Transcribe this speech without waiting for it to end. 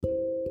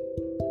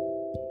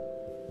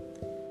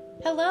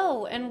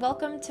Hello, and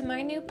welcome to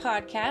my new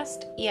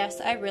podcast, Yes,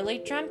 I Really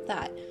Dreamt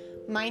That.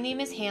 My name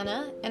is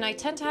Hannah, and I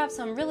tend to have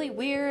some really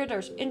weird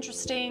or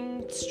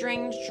interesting,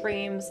 strange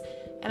dreams,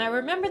 and I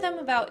remember them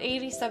about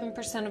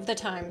 87% of the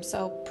time,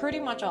 so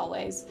pretty much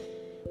always.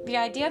 The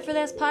idea for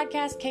this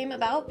podcast came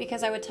about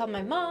because I would tell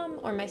my mom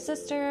or my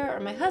sister or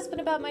my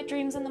husband about my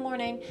dreams in the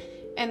morning,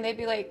 and they'd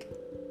be like,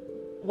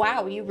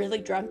 "Wow, you really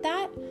dreamt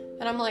that?"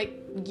 And I'm like,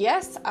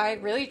 "Yes, I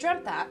really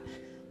dreamt that."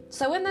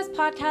 So in this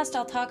podcast,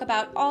 I'll talk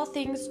about all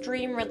things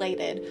dream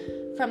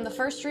related, from the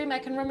first dream I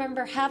can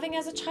remember having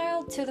as a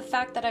child, to the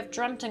fact that I've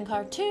dreamt in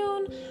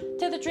cartoon,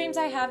 to the dreams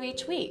I have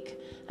each week.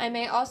 I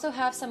may also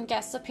have some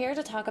guests appear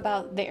to talk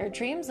about their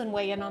dreams and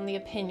weigh in on the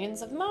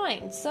opinions of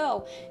mine.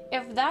 So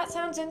if that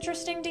sounds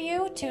interesting to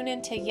you, tune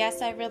in to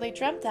Yes, I Really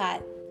Dreamt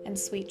That, and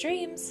sweet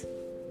dreams.